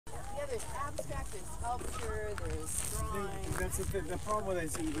Yeah, there's abstract, there's sculpture, there's drawing. That's the problem with I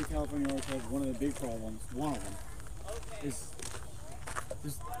see with California Orchid. One of the big problems, one of them, is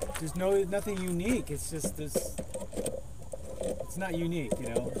there's nothing unique. It's just this. It's not unique, you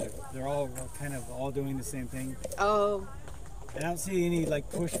know. They're all kind of all doing the same thing. Oh. I don't see any like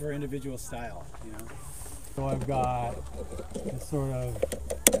push for individual style, you know. So I've got this sort of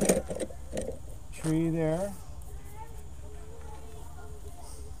tree there,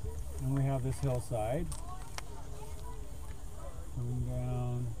 and we have this hillside coming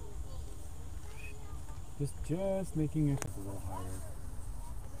down, just making it a little higher,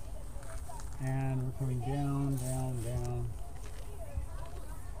 and we're coming down, down, down.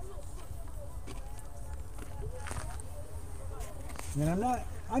 And I'm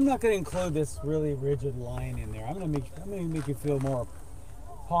not going to include this really rigid line in there. I'm going to make it feel more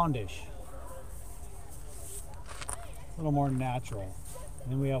pondish, a little more natural.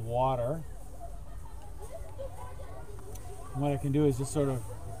 And then we have water. And what I can do is just sort of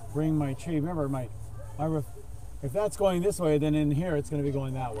bring my tree. Remember, if that's going this way, then in here it's going to be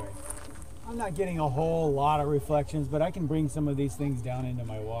going that way. I'm not getting a whole lot of reflections, but I can bring some of these things down into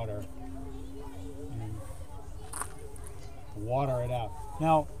my water. Water it out.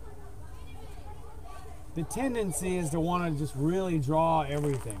 Now, the tendency is to want to just really draw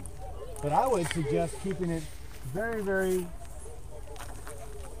everything, but I would suggest keeping it very, very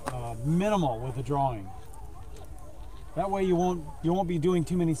minimal with the drawing. That way you won't be doing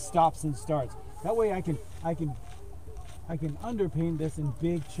too many stops and starts. That way I can underpaint this in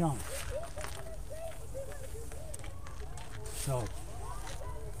big chunks. So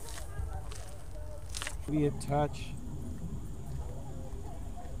be a touch.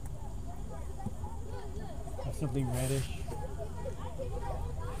 Something reddish.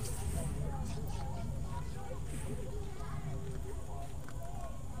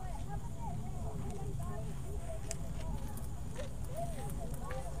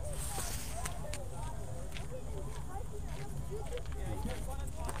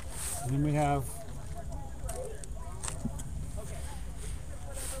 And then we have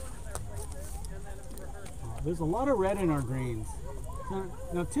there's a lot of red in our greens.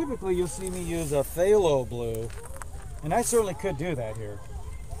 Now typically you'll see me use a phthalo blue, and I certainly could do that here.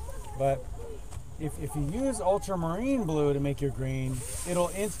 But if you use ultramarine blue to make your green,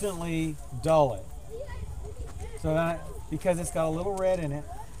 it'll instantly dull it. So that, because it's got a little red in it.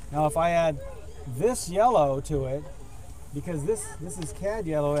 Now if I add this yellow to it, because this is cad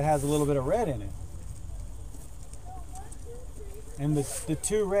yellow, it has a little bit of red in it. And the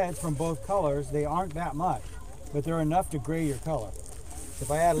two reds from both colors, they aren't that much, but they're enough to gray your color. If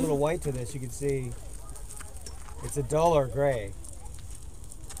I add a little white to this, you can see it's a duller gray.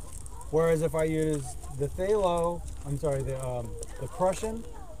 Whereas if I use the phthalo, the Prussian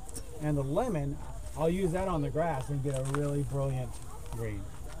and the lemon, I'll use that on the grass and get a really brilliant green.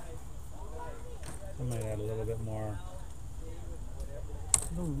 I might add a little bit more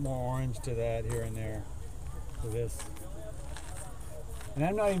orange to that here and there, to this. And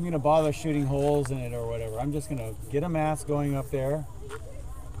I'm not even going to bother shooting holes in it or whatever. I'm just going to get a mask going up there.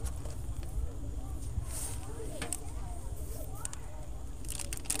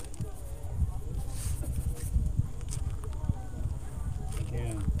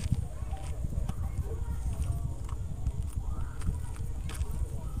 Again.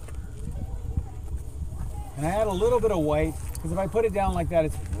 And I add a little bit of white, because if I put it down like that,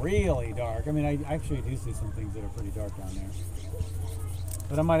 it's really dark. I mean, I actually do see some things that are pretty dark down there.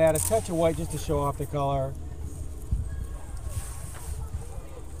 But I might add a touch of white just to show off the color.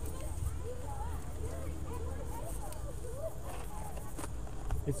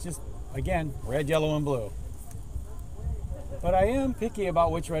 It's just, again, red, yellow, and blue. But I am picky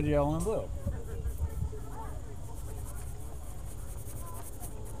about which red, yellow, and blue.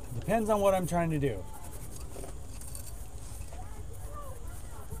 Depends on what I'm trying to do.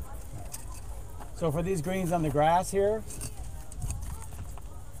 So for these greens on the grass here,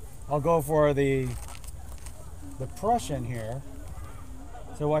 I'll go for the Prussian here.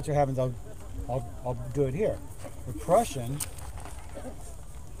 So watch what happens. I'll do it here. The Prussian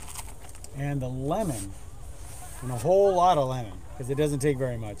and the lemon, and a whole lot of lemon, because it doesn't take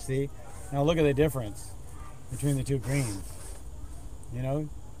very much. See? Now look at the difference between the two greens. You know,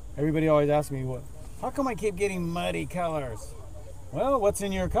 everybody always asks me, how come I keep getting muddy colors? Well, what's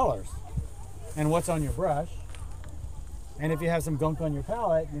in your colors? And what's on your brush? And if you have some gunk on your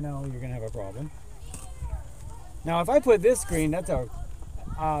palette, you know, you're gonna have a problem. Now, if I put this green, it's a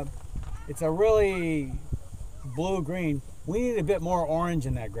really blue green. We need a bit more orange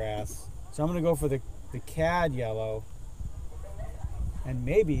in that grass. So I'm gonna go for the cad yellow and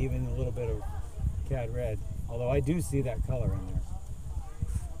maybe even a little bit of cad red, although I do see that color in there.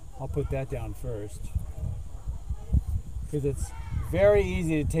 I'll put that down first because it's very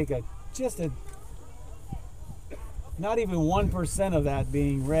easy to take not even 1% of that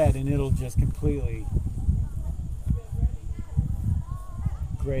being red, and it'll just completely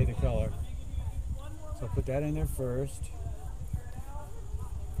gray the color. So I'll put that in there first.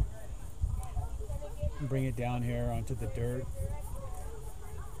 And bring it down here onto the dirt.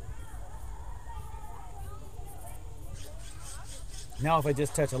 Now if I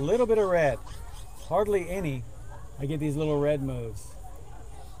just touch a little bit of red, hardly any, I get these little red moves.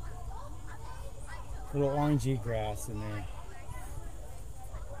 Little orangey grass in there.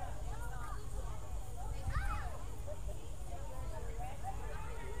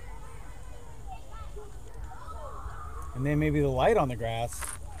 And then maybe the light on the grass.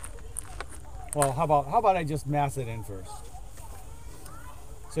 Well, how about I just mass it in first?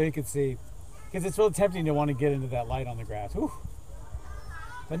 So you can see, because it's really tempting to want to get into that light on the grass. Whew.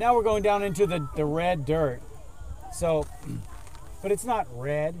 But now we're going down into the red dirt. So, but it's not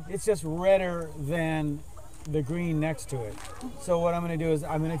red, it's just redder than the green next to it. So what I'm going to do is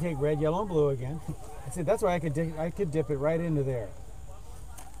I'm going to take red, yellow, and blue again. That's why I could dip it right into there.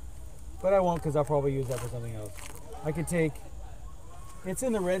 But I won't, because I'll probably use that for something else. I could take, it's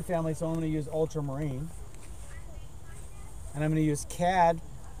in the red family, so I'm going to use ultramarine. And I'm going to use cad,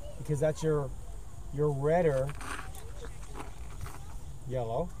 because that's your redder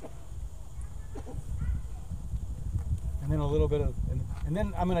yellow. And then a little bit of, and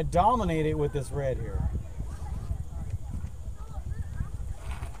then I'm going to dominate it with this red here.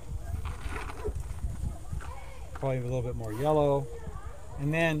 Probably a little bit more yellow.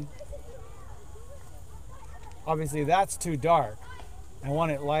 And then, obviously that's too dark. I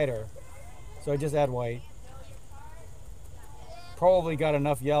want it lighter. So I just add white. Probably got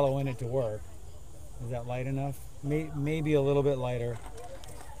enough yellow in it to work. Is that light enough? Maybe a little bit lighter.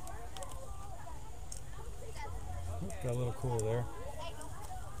 Got a little cool there.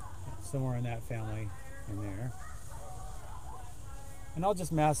 Somewhere in that family in there. And I'll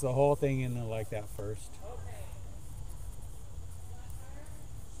just mask the whole thing in like that first.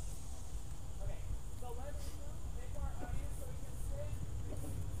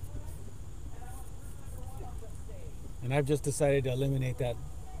 And I've just decided to eliminate that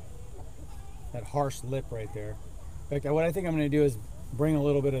harsh lip right there. In fact, what I think I'm going to do is bring a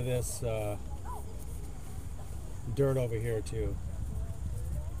little bit of this dirt over here too,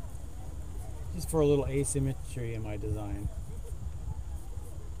 just for a little asymmetry in my design.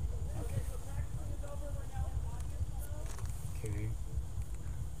 Okay.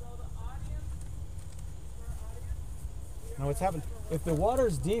 Now what's happened, if the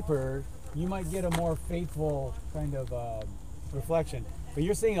water's deeper, you might get a more faithful kind of reflection. But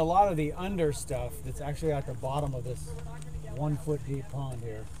you're seeing a lot of the under stuff that's actually at the bottom of this 1 foot deep pond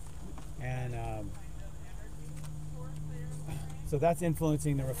here. And so that's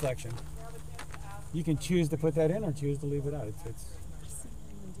influencing the reflection. You can choose to put that in or choose to leave it out.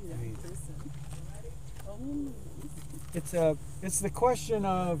 It's the question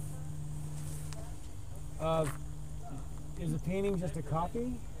of is a painting just a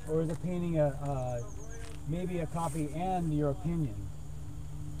copy, or is a painting maybe a copy and your opinion?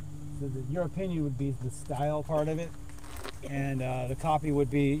 So your opinion would be the style part of it, and the copy would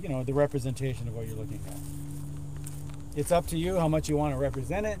be, the representation of what you're looking at. It's up to you how much you want to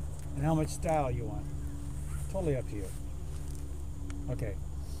represent it and how much style you want. Totally up to you. Okay,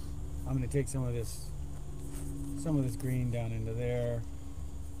 I'm going to take some of this green down into there.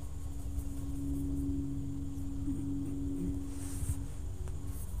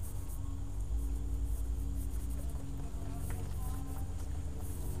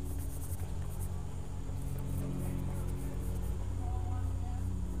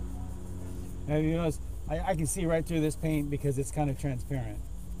 Now you notice I can see right through this paint because it's kind of transparent.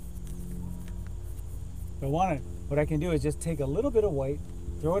 So what I can do is just take a little bit of white,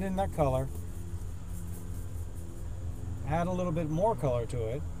 throw it in that color, add a little bit more color to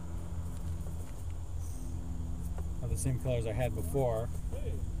it, of the same colors I had before,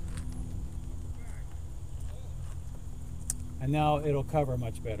 and now it'll cover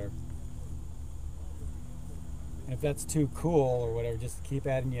much better. And if that's too cool or whatever, just keep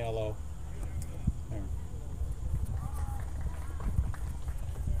adding yellow. There.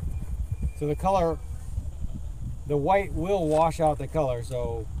 So the color, the white will wash out the color,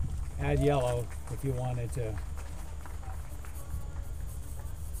 so add yellow if you wanted to.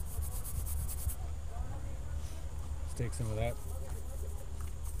 Let's take some of that.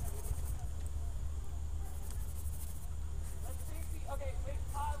 Okay,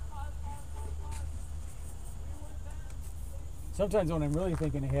 Sometimes when I'm really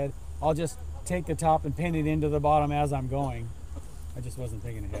thinking ahead, I'll just take the top and paint it into the bottom as I'm going. I just wasn't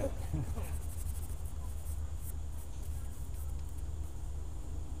thinking ahead.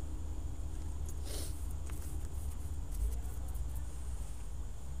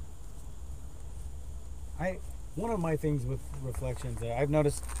 One of my things with reflections, I've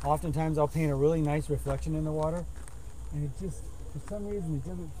noticed oftentimes I'll paint a really nice reflection in the water, and it just, for some reason, it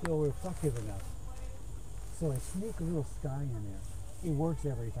doesn't feel reflective enough. So I sneak a little sky in there. It works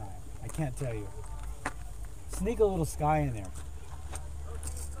every time. I can't tell you. Sneak a little sky in there.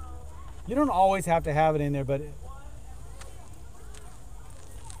 You don't always have to have it in there, but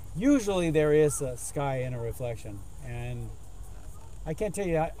usually there is a sky in a reflection. And I can't tell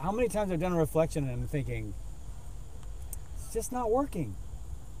you how many times I've done a reflection and I'm thinking, it's just not working.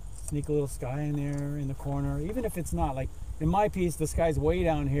 Sneak a little sky in there in the corner, even if it's not. Like in my piece, the sky's way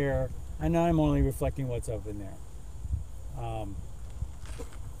down here, and I'm only reflecting what's up in there.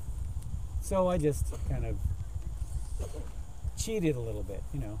 So I just kind of cheated a little bit,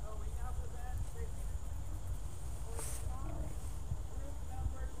 you know. All right.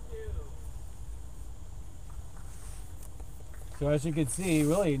 So as you can see,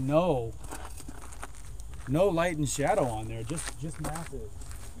 really no light and shadow on there, just massive.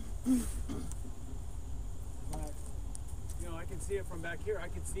 But, you know, I can see it from back here. I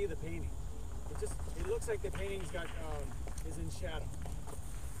can see the painting. It looks like the painting's got is in shadow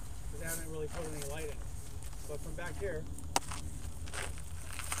because I haven't really put any light in it. But from back here,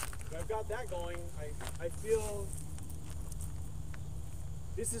 if I've got that going. I feel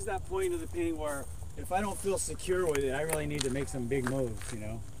this is that point of the painting where if I don't feel secure with it, I really need to make some big moves, you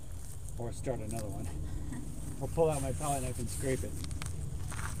know, or start another one. Or pull out my palette knife and scrape it.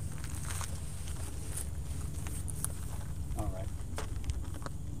 All right.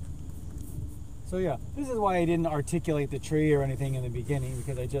 So yeah, this is why I didn't articulate the tree or anything in the beginning,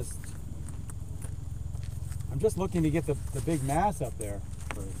 because I'm just looking to get the big mass up there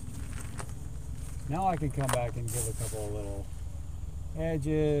first. Now I can come back and give a couple of little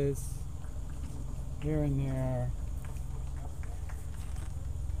edges here and there.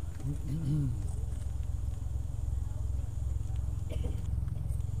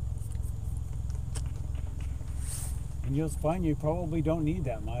 And you'll find you probably don't need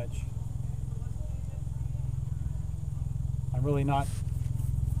that much. I'm really not,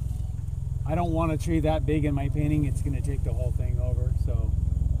 I don't want a tree that big in my painting. It's going to take the whole thing over. So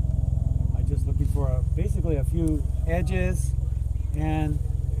I'm just looking for basically a few edges and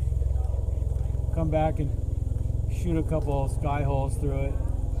come back and shoot a couple of sky holes through it.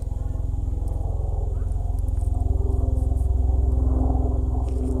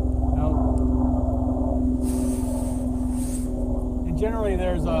 Generally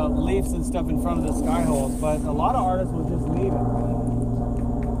there's leaves and stuff in front of the sky holes, but a lot of artists will just leave it.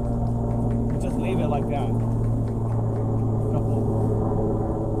 Just leave it like that.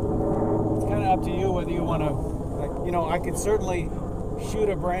 It's kind of up to you whether you want to, like, you know, I could certainly shoot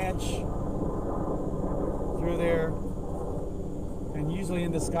a branch through there, and usually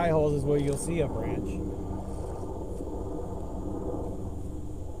in the sky holes is where you'll see a branch.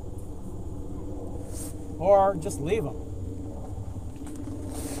 Or just leave them.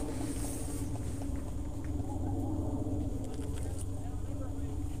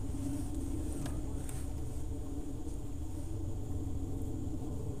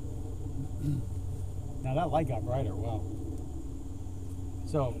 Now that light got brighter, wow.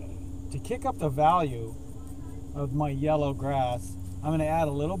 So to kick up the value of my yellow grass, I'm going to add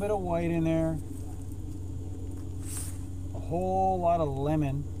a little bit of white in there, a whole lot of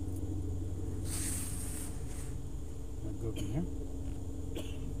lemon. Go from here.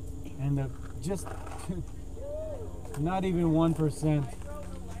 And just not even 1%,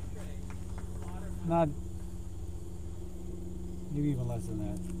 not maybe even less than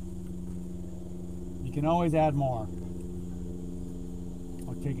that. You can always add more.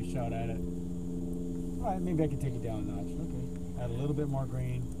 I'll take a shot at it. All right, maybe I can take it down a notch. Okay, add a little bit more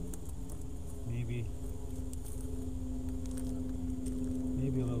green. Maybe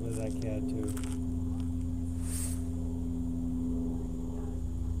a little bit of that cad too.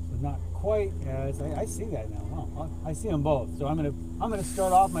 So not quite as I see that now. Huh? I see them both. So I'm gonna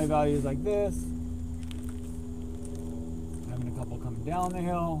start off my values like this. Having a couple coming down the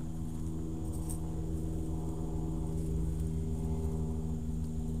hill.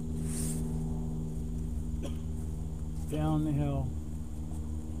 Down the hill.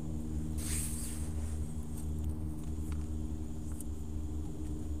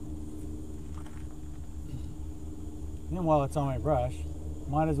 And then while it's on my brush,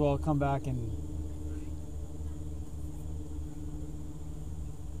 might as well come back and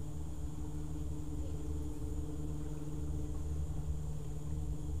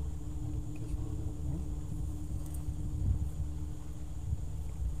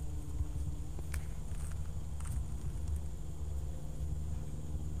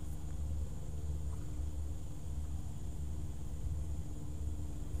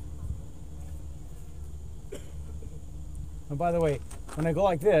And by the way, when I go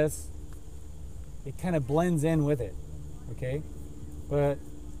like this, it kind of blends in with it, okay? But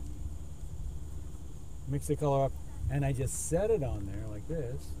mix the color up, and I just set it on there like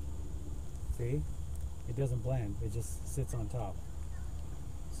this. See? It doesn't blend, it just sits on top.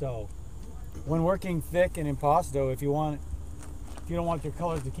 So, when working thick and impasto, if you don't want your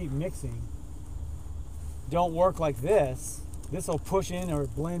colors to keep mixing, don't work like this. This will push in or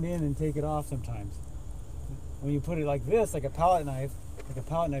blend in and take it off sometimes. When you put it like this, like a palette knife,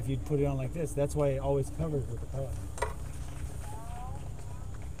 you'd put it on like this. That's why it always covers with the palette knife.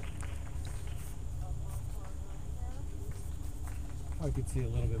 I could see a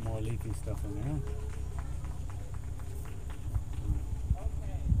little bit more leafy stuff in there.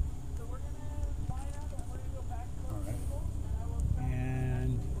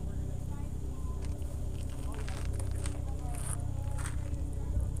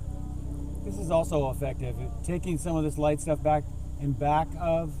 This is also effective. Taking some of this light stuff back in back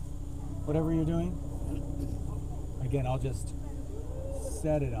of whatever you're doing. Again, I'll just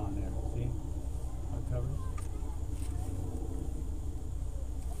set it on there. See how it covers?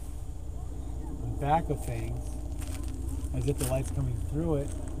 On back of things, as if the light's coming through it,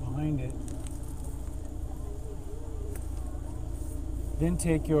 behind it. Then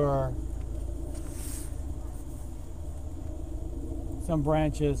take some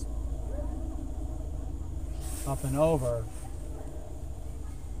branches up and over.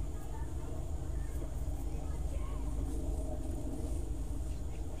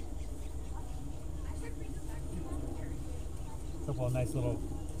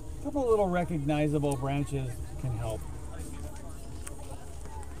 Couple of little recognizable branches can help.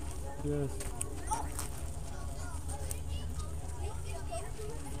 Just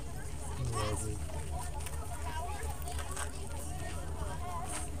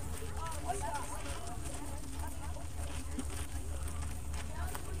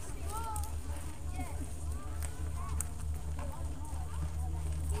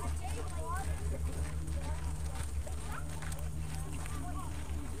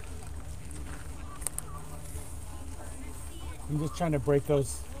I'm just trying to break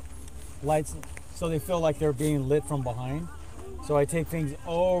those lights so they feel like they're being lit from behind. So I take things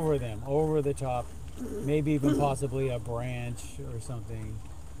over them, over the top, maybe even possibly a branch or something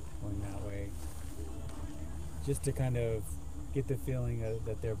going that way, just to kind of get the feeling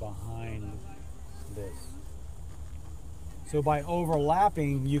that they're behind this. So by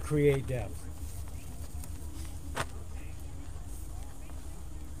overlapping, you create depth.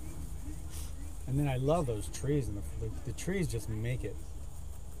 And then I love those trees, and the trees just make it.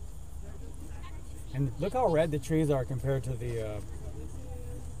 And look how red the trees are compared to the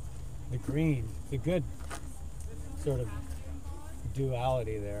green. It's a good sort of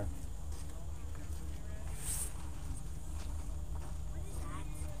duality there.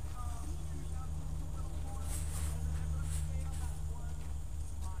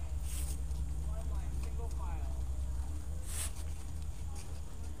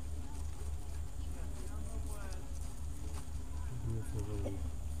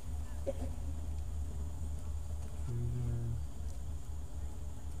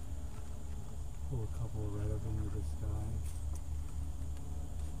 Pull a couple right up into the sky.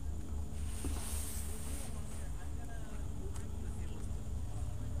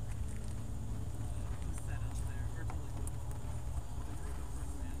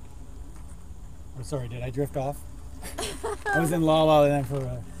 Oh, sorry, did I drift off? I was in La La Land for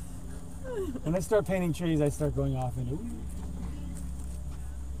when I start painting trees, I start going off into.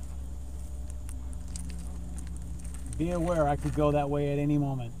 Be aware, I could go that way at any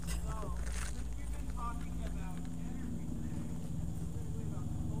moment.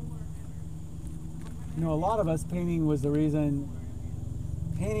 You know, a lot of us, painting was the reason.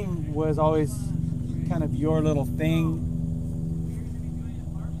 Painting was always kind of your little thing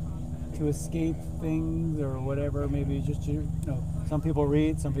to escape things or whatever. Maybe just some people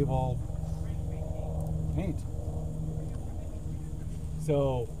read, some people paint.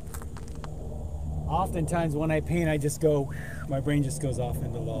 So oftentimes when I paint, I just go, my brain just goes off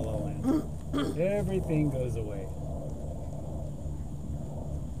into La La Land. Everything goes away.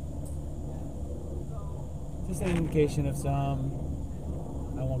 Just an indication of some.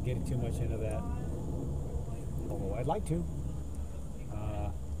 I won't get too much into that, although I'd like to.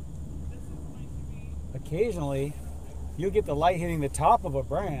 Occasionally, you'll get the light hitting the top of a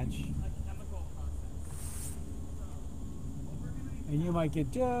branch, and you might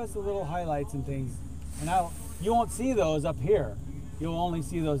get just a little highlights and things. And you won't see those up here. You'll only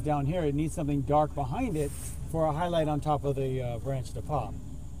see those down here. It needs something dark behind it for a highlight on top of the branch to pop.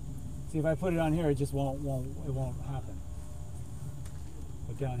 See, if I put it on here, it just won't happen.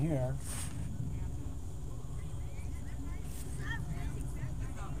 down here.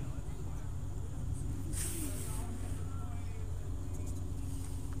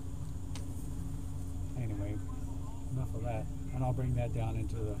 Anyway, enough of that. And I'll bring that down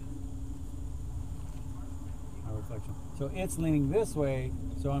into my reflection. So it's leaning this way,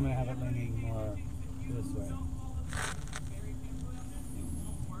 so I'm going to have it leaning more this way.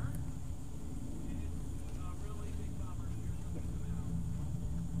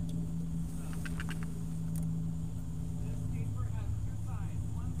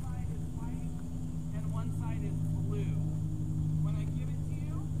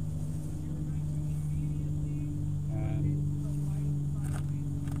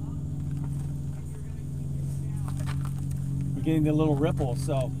 Getting the little ripples,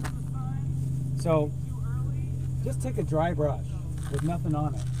 so just take a dry brush with nothing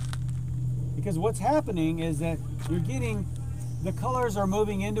on it, because what's happening is that you're getting the colors are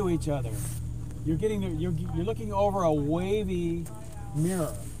moving into each other. You're getting you're looking over a wavy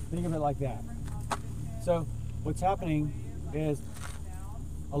mirror. Think of it like that. So what's happening is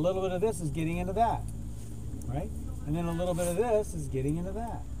a little bit of this is getting into that, right? And then a little bit of this is getting into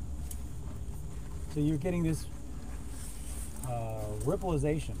that. So you're getting this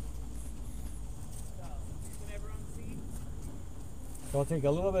rippleization. So I'll take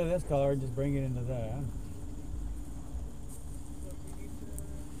a little bit of this color and just bring it into that.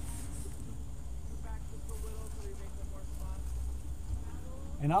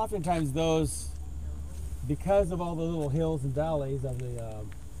 And oftentimes those, because of all the little hills and valleys of the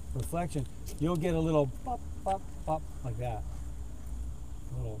reflection, you'll get a little pop, pop, pop like that.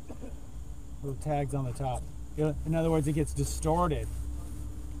 Little tags on the top. In other words, it gets distorted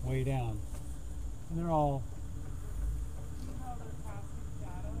way down. And they're all...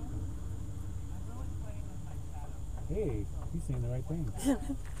 Hey, he's saying the right thing.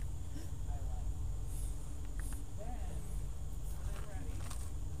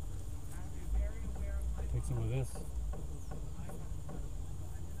 Take some of this.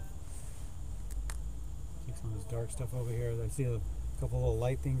 Take some of this dark stuff over here. I see a couple little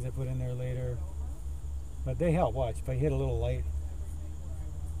light things I put in there later. But they help. Watch, if I hit a little light.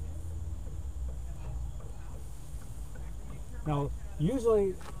 Now,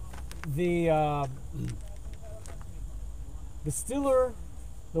 usually the stiller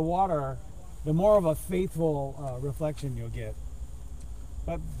the water, the more of a faithful reflection you'll get.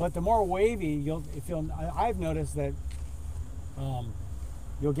 But the more wavy I've noticed that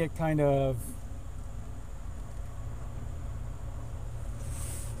you'll get kind of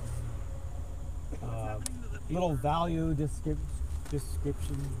little value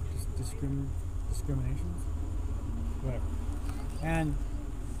discriminations, whatever. And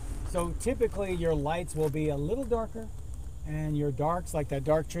so typically your lights will be a little darker, and your darks, like that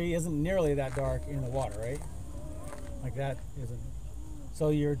dark tree, isn't nearly that dark in the water, right? Like that isn't. So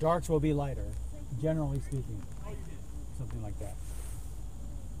your darks will be lighter, generally speaking, something like that.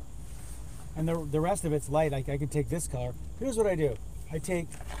 And the rest of it's light. Like I can take this color. Here's what I do. I take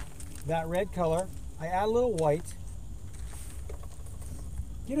that red color, I add a little white,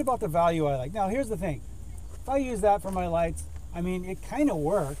 get about the value I like. Now here's the thing. If I use that for my lights, I mean, it kind of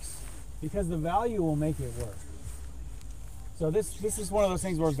works because the value will make it work. So this is one of those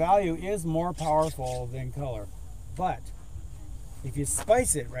things where value is more powerful than color. But if you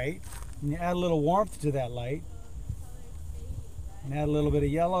spice it right, and you add a little warmth to that light, and add a little bit of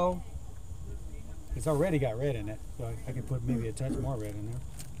yellow, it's already got red in it, so I can put maybe a touch more red in there.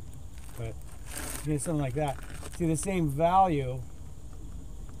 But you get something like that. See the same value,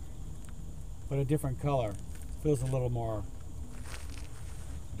 but a different color. Feels a little more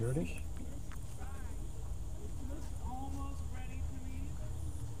dirtish.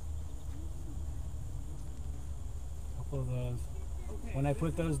 Couple of those. When I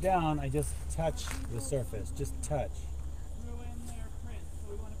put those down, I just touch the surface. Just touch.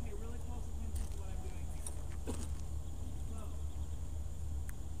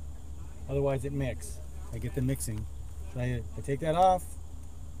 Otherwise it mixes. I get the mixing. So I take that off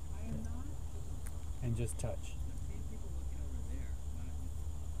and just touch.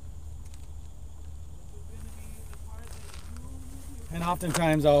 And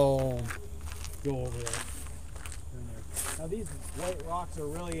oftentimes I'll go over it. Now these white rocks are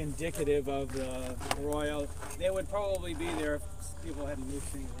really indicative of the Aroyyo. They would probably be there if people hadn't moved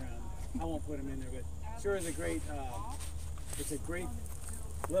things around. I won't put them in there, but sure is a great, it's a great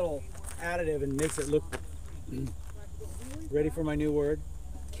little additive and makes it look, ready for my new word?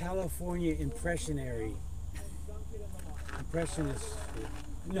 California impressionary. Impressionist.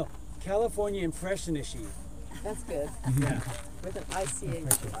 No, California impressionisty. That's good. Yeah. With an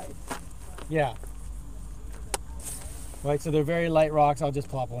ICH light. Yeah. Right, so they're very light rocks. I'll just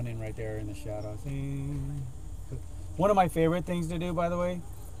plop one in right there in the shadow. One of my favorite things to do, by the way,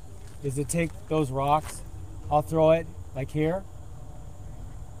 is to take those rocks. I'll throw it like here,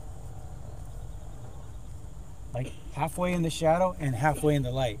 like halfway in the shadow and halfway in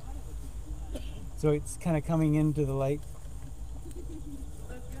the light. So it's kind of coming into the light.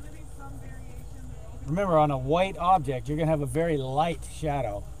 Remember, on a white object, you're going to have a very light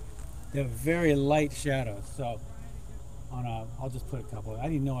shadow. You have very light shadows. So I'll just put a couple. I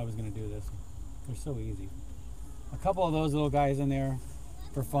didn't know I was going to do this. They're so easy. A couple of those little guys in there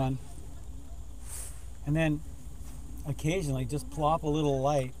for fun. And then occasionally just plop a little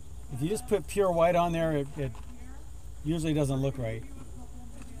light. If you just put pure white on there, it usually doesn't look right.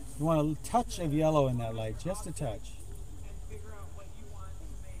 You want a touch of yellow in that light, just a touch.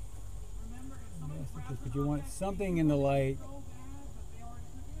 But you want something in the light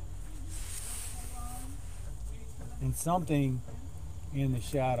and something in the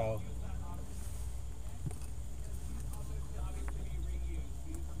shadow.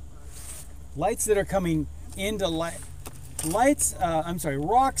 Lights that are coming into light,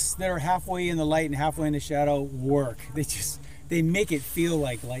 rocks that are halfway in the light and halfway in the shadow work. They make it feel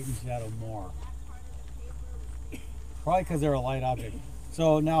like light and shadow more. Probably because they're a light object.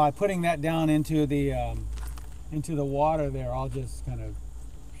 So now I'm putting that down into the water there. I'll just kind of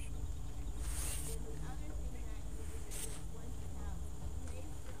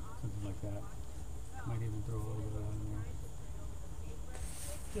something like that. Might even throw a little bit of that in there.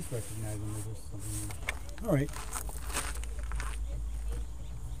 Just recognizing there's just something there. All right.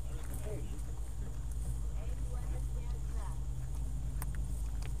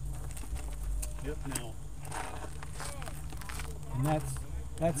 Yep. Now. And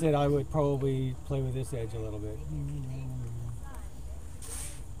that's it. I would probably play with this edge a little bit.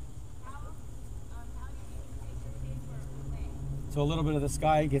 So a little bit of the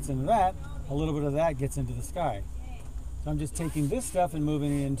sky gets into that, a little bit of that gets into the sky. So I'm just taking this stuff and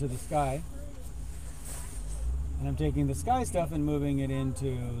moving it into the sky. And I'm taking the sky stuff and moving it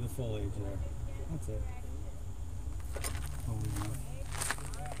into the foliage there. That's it.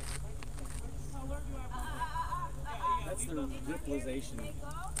 That's the visualization.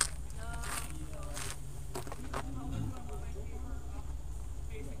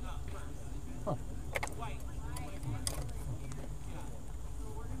 Huh.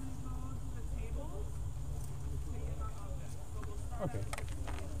 Okay.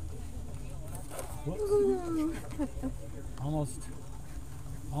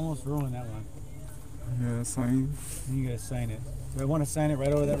 Almost ruined that one. Yeah, sign. You gotta sign it. Do I want to sign it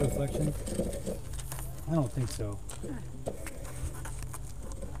right over that reflection? I don't think so.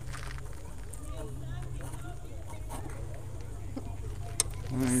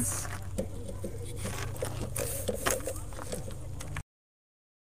 Nice.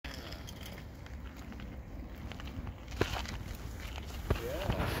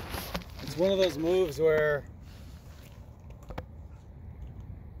 It's one of those moves where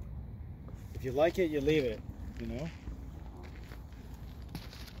if you like it, you leave it, you know?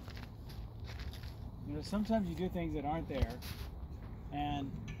 You know, sometimes you do things that aren't there, and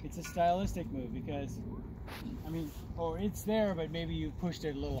it's a stylistic move because, I mean, or it's there, but maybe you pushed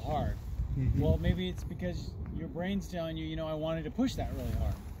it a little hard. Mm-hmm. Well, maybe it's because your brain's telling you, you know, I wanted to push that really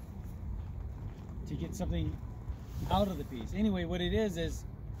hard to get something out of the piece. Anyway, what it is,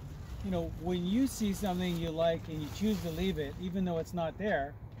 you know, when you see something you like and you choose to leave it, even though it's not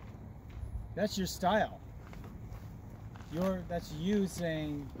there, that's your style. That's you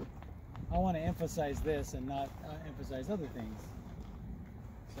saying, I want to emphasize this and not emphasize other things.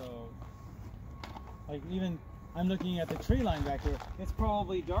 So, like even, I'm looking at the tree line back here. It's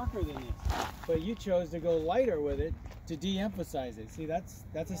probably darker than this, but you chose to go lighter with it to de-emphasize it. See, that's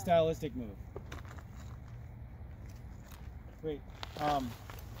a stylistic move. Wait,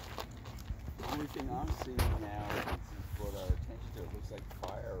 The only thing I'm seeing now is brought our attention to. It looks like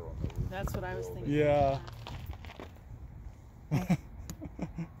fire on the roof. That's what I was thinking. Yeah.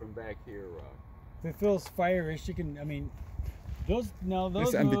 From back here, if it feels fire-ish, you can, I mean, those It's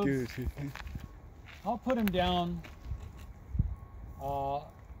moves, ambiguity. I'll put them down a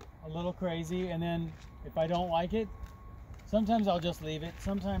little crazy, and then if I don't like it, sometimes I'll just leave it.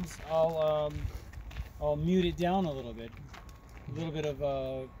 Sometimes I'll mute it down a little bit. A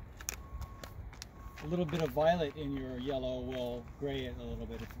little bit of violet in your yellow will gray it a little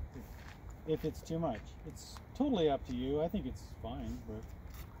bit if it's too much. It's totally up to you. I think it's fine, but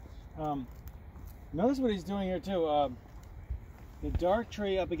notice what he's doing here too. The dark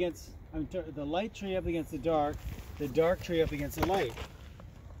tree up against the light tree up against the dark tree up against the light.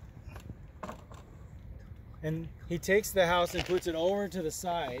 And he takes the house and puts it over to the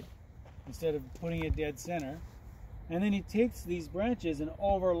side instead of putting it dead center. And then he takes these branches and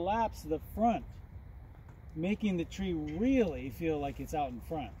overlaps the front, making the tree really feel like it's out in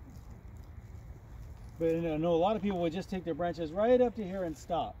front. But I know a lot of people would just take their branches right up to here and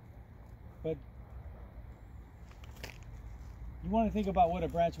stop. But you want to think about what a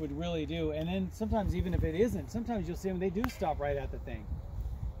branch would really do. And then sometimes, even if it isn't, sometimes you'll see them, they do stop right at the thing.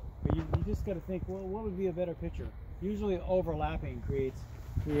 But you just got to think, well, what would be a better picture? Usually overlapping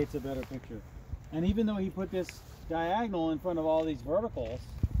creates a better picture. And even though he put this diagonal in front of all these verticals,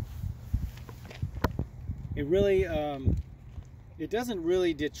 it really, it doesn't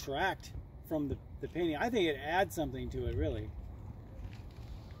really detract from the painting. I think it adds something to it, really.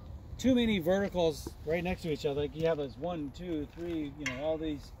 Too many verticals right next to each other, like you have this 1, 2, 3, you know,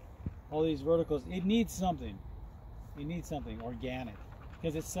 all these verticals. It needs something. It needs something organic,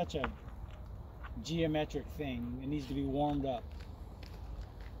 because it's such a geometric thing. It needs to be warmed up.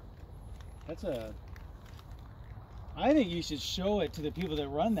 I think you should show it to the people that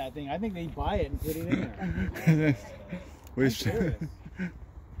run that thing. I think they buy it and put it in there. We should.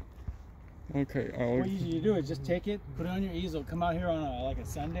 Okay. What you do is just take it, put it on your easel, come out here on like a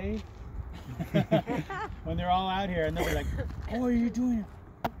Sunday when they're all out here, and they'll be like, "Oh, what are you doing?"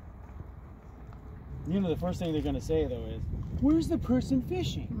 You know, the first thing they're going to say though is, "Where's the person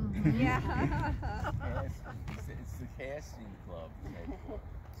fishing?" Yeah. It's the casting club.